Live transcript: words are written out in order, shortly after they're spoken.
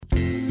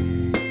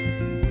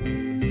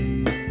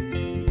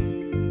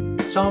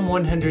Psalm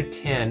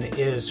 110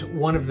 is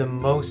one of the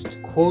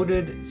most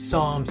quoted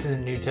Psalms in the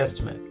New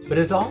Testament, but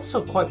is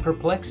also quite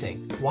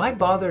perplexing. Why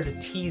bother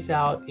to tease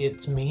out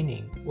its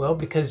meaning? Well,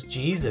 because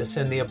Jesus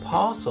and the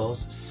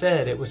apostles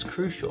said it was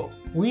crucial.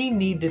 We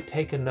need to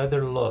take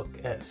another look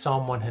at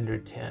Psalm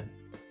 110.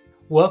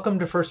 Welcome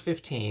to First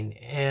 15,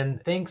 and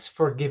thanks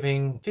for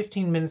giving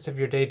 15 minutes of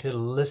your day to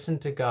listen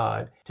to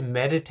God, to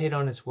meditate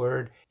on His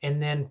Word,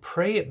 and then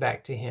pray it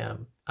back to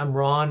Him. I'm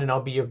Ron, and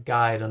I'll be your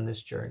guide on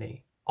this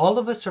journey. All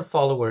of us are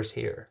followers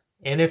here,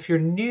 and if you're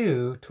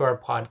new to our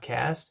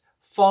podcast,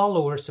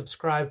 follow or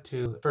subscribe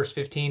to First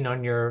 15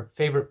 on your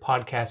favorite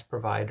podcast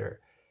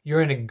provider.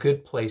 You're in a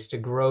good place to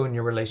grow in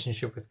your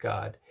relationship with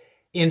God.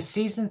 In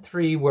Season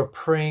 3, we're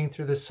praying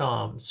through the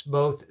Psalms,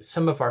 both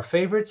some of our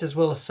favorites as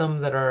well as some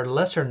that are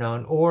lesser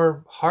known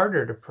or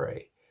harder to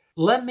pray.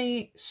 Let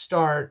me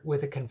start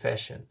with a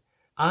confession.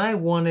 I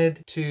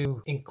wanted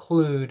to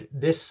include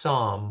this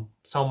Psalm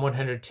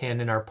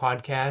 110, in our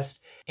podcast,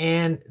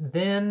 and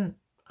then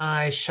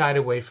I shied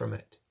away from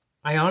it.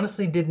 I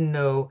honestly didn't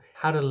know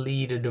how to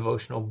lead a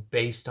devotional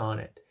based on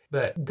it,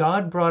 but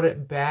God brought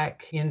it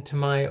back into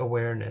my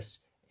awareness.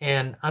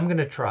 And I'm going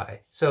to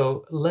try.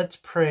 So let's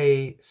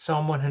pray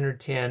Psalm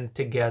 110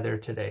 together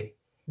today.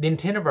 The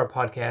intent of our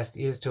podcast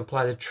is to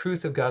apply the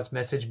truth of God's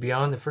message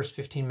beyond the first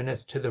 15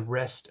 minutes to the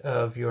rest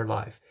of your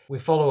life. We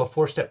follow a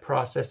 4-step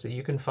process that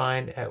you can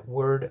find at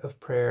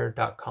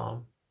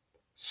wordofprayer.com.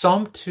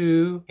 Psalm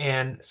 2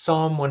 and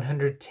Psalm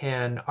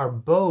 110 are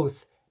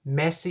both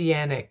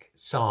messianic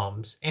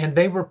psalms, and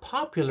they were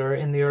popular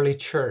in the early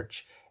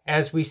church,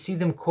 as we see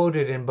them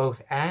quoted in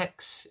both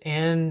Acts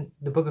and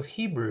the book of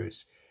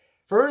Hebrews.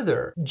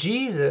 Further,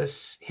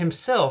 Jesus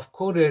himself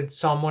quoted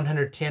Psalm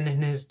 110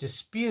 in his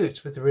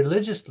disputes with the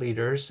religious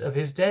leaders of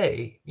his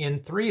day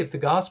in 3 of the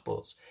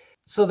Gospels.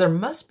 So there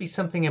must be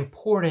something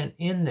important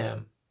in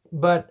them.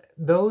 But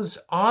those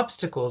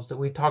obstacles that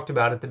we talked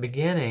about at the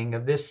beginning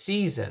of this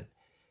season,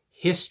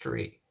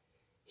 history,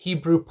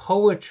 Hebrew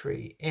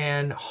poetry,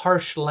 and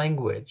harsh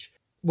language,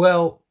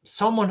 well,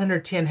 Psalm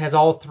 110 has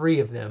all 3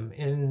 of them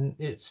in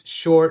its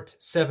short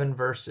 7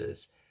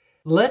 verses.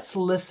 Let's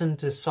listen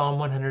to Psalm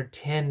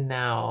 110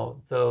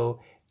 now,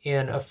 though,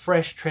 in a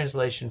fresh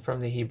translation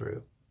from the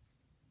Hebrew.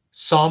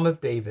 Psalm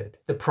of David,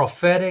 the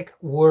prophetic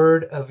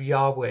word of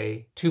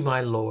Yahweh to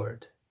my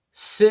Lord.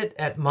 Sit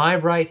at my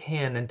right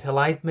hand until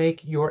I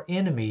make your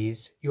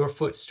enemies your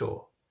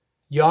footstool.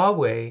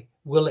 Yahweh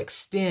will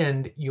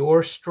extend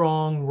your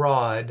strong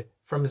rod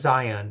from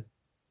Zion.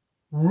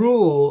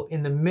 Rule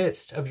in the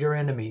midst of your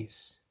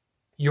enemies.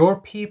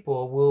 Your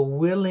people will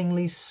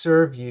willingly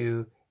serve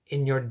you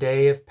in your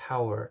day of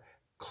power,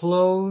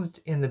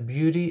 clothed in the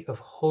beauty of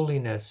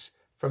holiness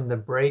from the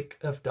break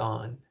of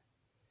dawn.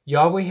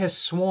 Yahweh has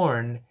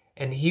sworn,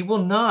 and he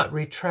will not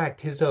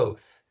retract his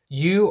oath.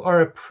 You are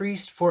a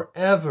priest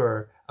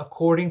forever,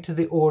 according to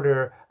the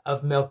order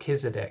of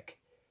Melchizedek.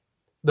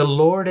 The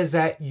Lord is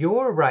at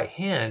your right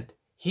hand.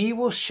 He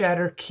will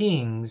shatter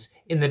kings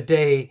in the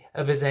day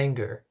of his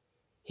anger.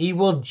 He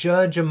will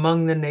judge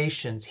among the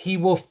nations. He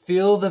will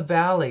fill the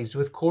valleys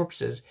with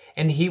corpses,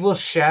 and he will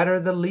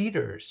shatter the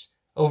leaders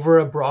over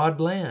a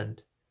broad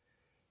land.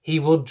 He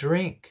will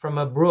drink from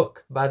a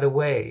brook by the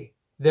way.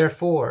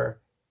 Therefore,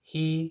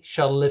 he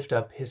shall lift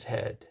up his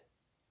head.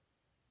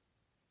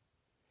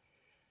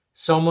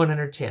 Psalm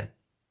 110.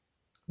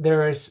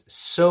 There is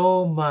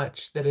so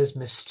much that is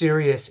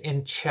mysterious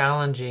and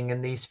challenging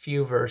in these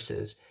few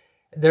verses.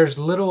 There's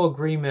little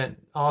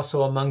agreement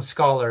also among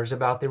scholars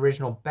about the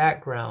original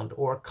background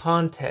or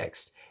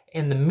context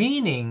and the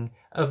meaning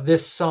of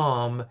this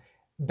psalm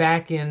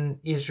back in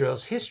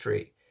Israel's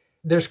history.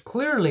 There's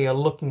clearly a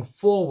looking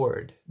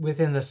forward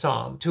within the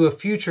psalm to a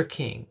future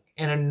king,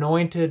 an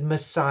anointed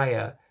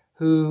Messiah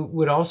who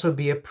would also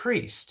be a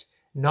priest,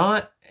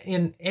 not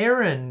in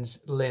Aaron's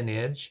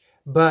lineage,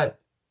 but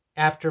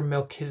after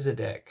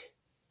Melchizedek.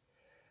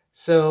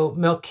 So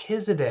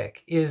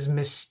Melchizedek is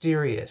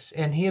mysterious,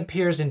 and he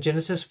appears in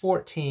Genesis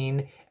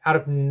 14 out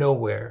of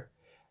nowhere.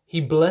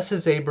 He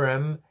blesses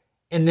Abram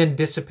and then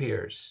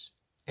disappears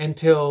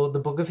until the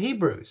book of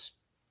Hebrews.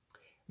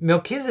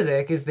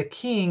 Melchizedek is the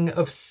king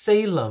of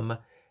Salem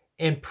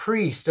and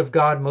priest of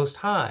God Most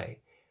High.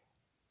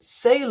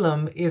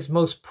 Salem is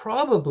most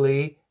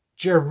probably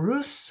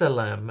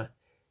Jerusalem,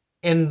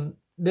 and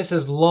this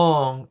is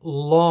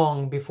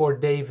long before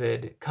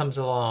David comes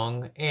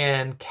along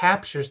and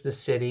captures the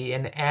city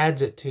and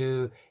adds it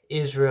to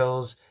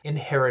Israel's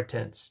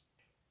inheritance.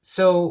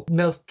 So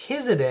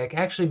Melchizedek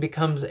actually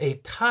becomes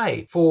a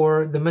type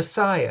for the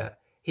Messiah.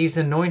 He's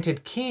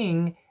anointed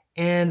king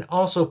and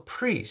also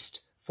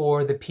priest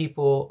for the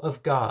people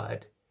of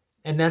God.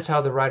 And that's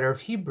how the writer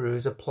of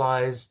Hebrews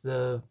applies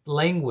the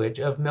language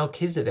of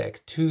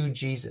Melchizedek to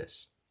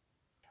Jesus.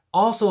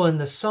 Also in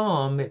the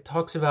psalm, it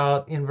talks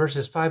about in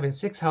verses 5 and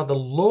 6 how the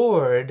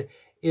Lord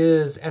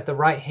is at the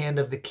right hand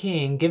of the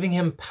king, giving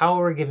him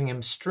power, giving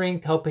him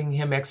strength, helping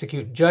him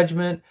execute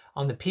judgment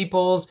on the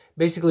peoples,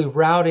 basically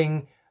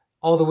routing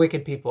all the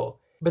wicked people.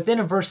 But then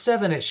in verse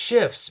 7, it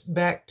shifts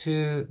back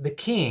to the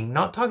king,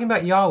 not talking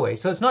about Yahweh.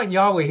 So it's not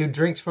Yahweh who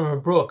drinks from a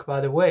brook,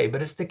 by the way,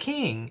 but it's the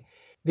king,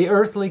 the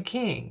earthly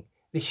king,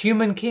 the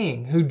human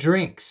king who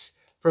drinks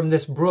from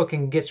this brook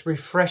and gets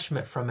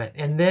refreshment from it.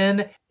 And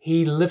then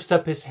he lifts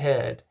up his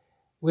head,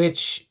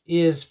 which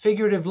is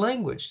figurative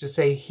language to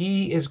say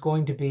he is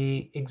going to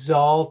be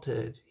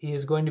exalted. He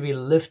is going to be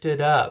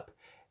lifted up,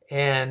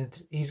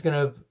 and he's going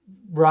to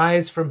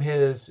rise from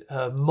his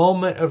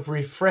moment of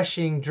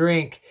refreshing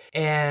drink,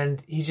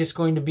 and he's just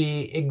going to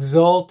be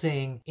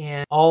exulting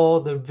in all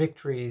the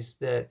victories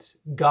that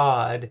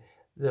God,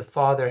 the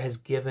Father, has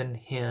given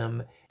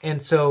him.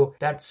 And so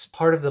that's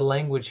part of the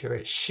language here.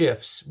 It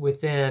shifts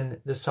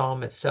within the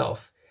psalm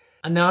itself.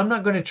 And now I'm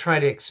not going to try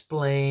to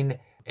explain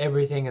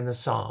everything in the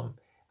psalm.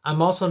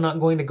 I'm also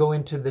not going to go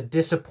into the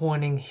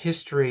disappointing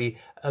history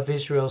of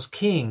Israel's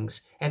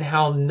kings and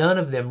how none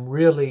of them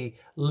really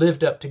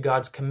lived up to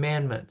God's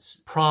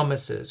commandments,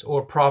 promises,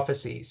 or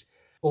prophecies,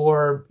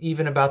 or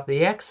even about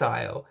the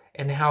exile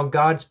and how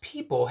God's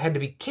people had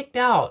to be kicked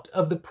out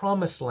of the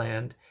promised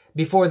land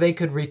before they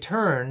could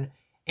return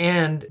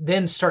and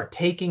then start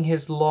taking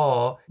his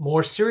law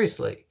more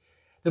seriously.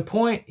 The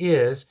point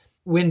is,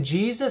 when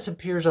Jesus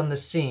appears on the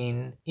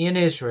scene in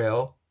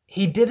Israel,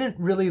 he didn't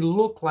really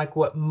look like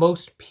what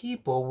most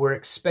people were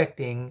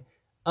expecting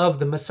of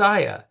the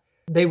Messiah.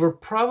 They were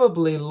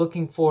probably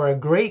looking for a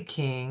great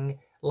king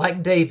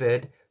like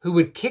David who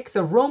would kick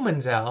the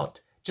Romans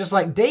out, just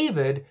like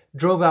David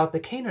drove out the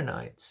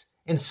Canaanites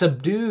and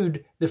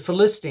subdued the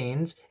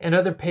Philistines and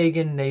other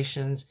pagan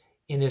nations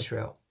in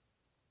Israel.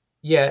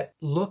 Yet,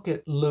 look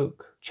at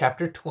Luke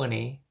chapter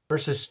 20,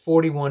 verses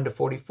 41 to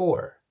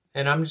 44.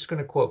 And I'm just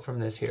going to quote from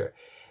this here.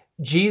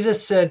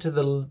 Jesus said to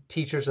the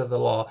teachers of the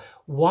law,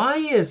 "Why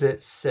is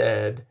it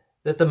said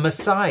that the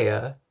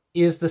Messiah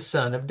is the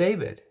son of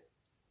David?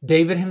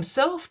 David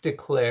himself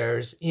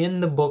declares in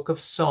the book of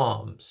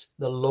Psalms,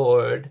 'The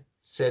Lord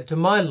said to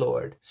my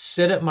Lord,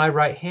 sit at my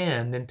right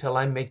hand until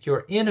I make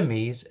your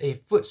enemies a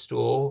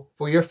footstool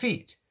for your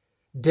feet.'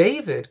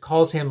 David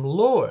calls him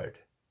Lord.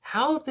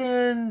 How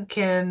then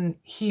can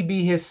he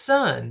be his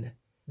son?"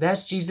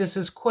 That's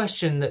Jesus'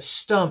 question that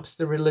stumps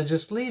the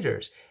religious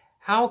leaders.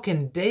 How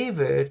can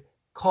David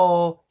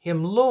call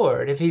him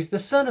Lord if he's the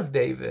son of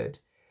David?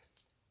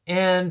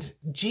 And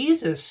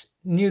Jesus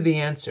knew the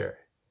answer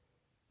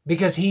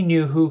because he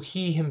knew who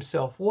he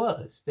himself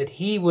was, that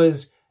he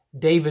was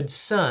David's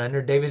son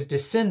or David's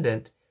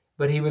descendant,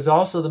 but he was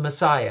also the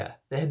Messiah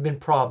that had been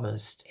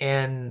promised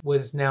and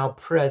was now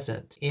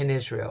present in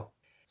Israel.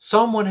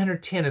 Psalm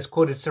 110 is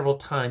quoted several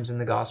times in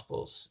the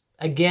Gospels,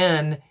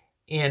 again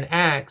in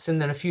Acts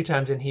and then a few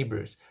times in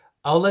Hebrews.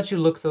 I'll let you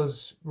look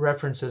those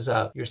references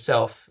up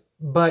yourself,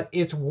 but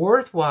it's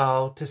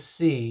worthwhile to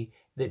see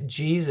that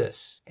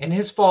Jesus and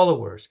his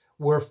followers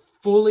were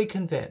fully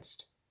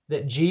convinced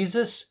that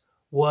Jesus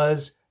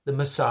was the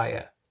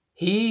Messiah.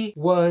 He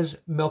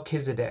was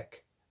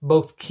Melchizedek,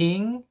 both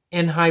king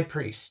and high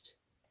priest,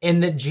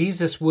 and that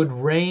Jesus would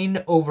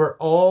reign over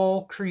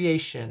all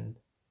creation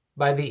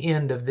by the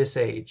end of this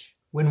age.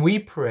 When we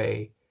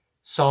pray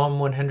Psalm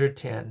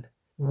 110,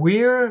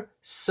 we're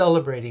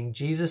celebrating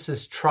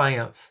Jesus'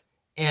 triumph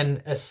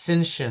and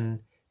ascension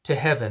to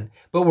heaven,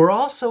 but we're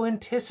also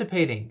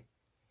anticipating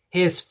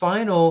his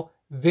final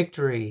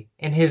victory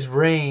and his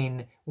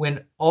reign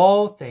when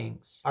all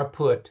things are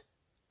put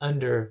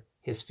under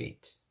his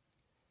feet.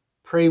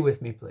 Pray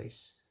with me,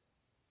 please.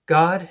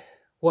 God,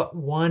 what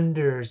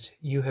wonders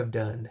you have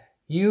done.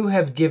 You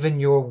have given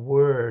your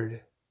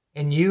word,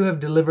 and you have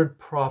delivered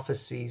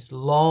prophecies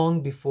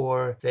long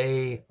before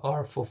they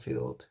are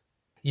fulfilled.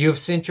 You have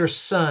sent your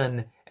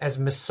Son as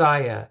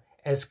Messiah,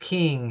 as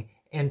King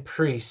and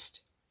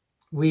Priest.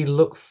 We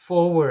look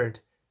forward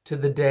to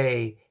the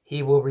day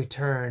he will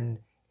return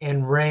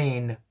and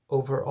reign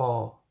over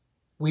all.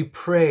 We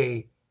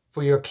pray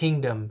for your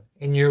kingdom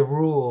and your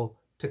rule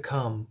to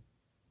come.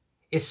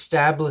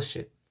 Establish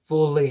it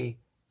fully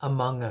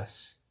among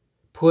us.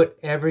 Put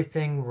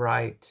everything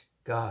right,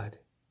 God.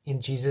 In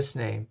Jesus'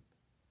 name,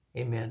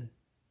 amen.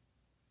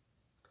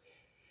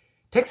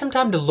 Take some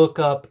time to look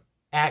up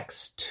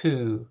Acts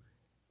 2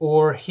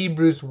 or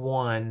Hebrews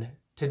 1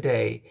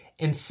 today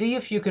and see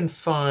if you can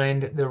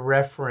find the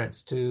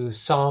reference to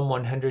Psalm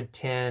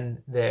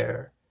 110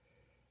 there.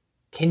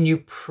 Can you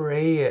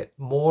pray it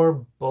more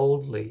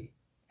boldly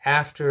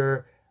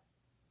after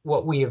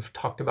what we have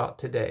talked about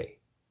today?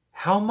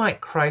 How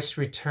might Christ's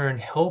return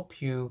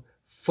help you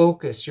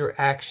focus your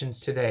actions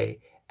today?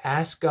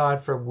 Ask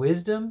God for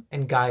wisdom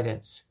and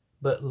guidance,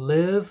 but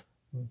live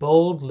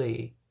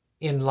boldly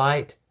in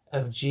light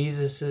of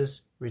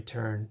Jesus'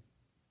 return.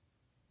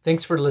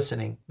 Thanks for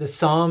listening. The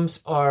Psalms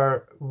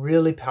are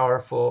really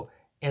powerful,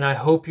 and I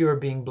hope you are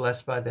being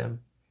blessed by them.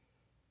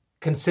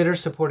 Consider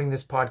supporting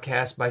this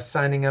podcast by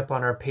signing up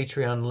on our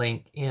Patreon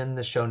link in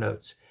the show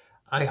notes.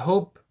 I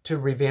hope to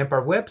revamp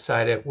our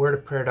website at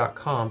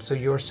wordofprayer.com, so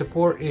your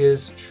support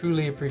is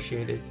truly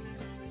appreciated.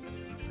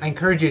 I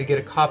encourage you to get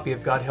a copy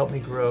of God Help Me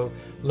Grow,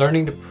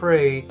 Learning to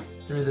Pray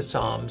Through the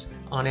Psalms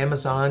on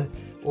Amazon,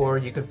 or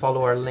you can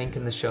follow our link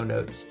in the show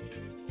notes.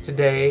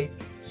 Today,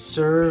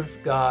 serve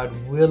God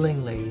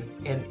willingly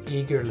and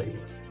eagerly.